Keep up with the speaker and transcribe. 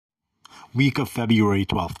week of February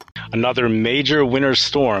 12th. Another major winter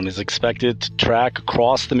storm is expected to track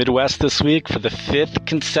across the Midwest this week for the fifth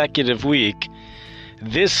consecutive week.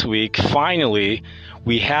 This week, finally,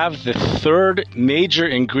 we have the third major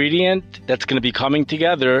ingredient that's going to be coming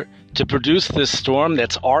together to produce this storm.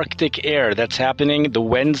 That's Arctic air. That's happening the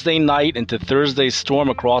Wednesday night into Thursday storm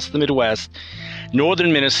across the Midwest.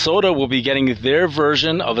 Northern Minnesota will be getting their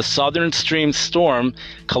version of a southern stream storm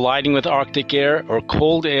colliding with Arctic air or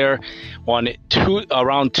cold air on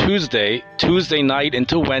around Tuesday night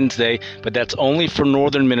into Wednesday, but that's only for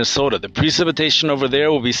northern Minnesota. The precipitation over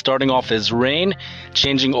there will be starting off as rain,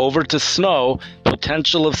 changing over to snow,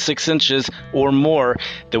 potential of 6 inches or more.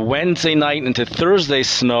 The Wednesday night into Thursday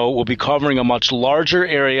snow will be covering a much larger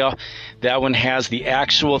area. That one has the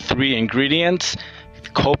actual three ingredients: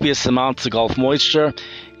 copious amounts of Gulf moisture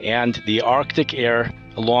and the Arctic air,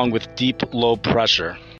 along with deep low pressure.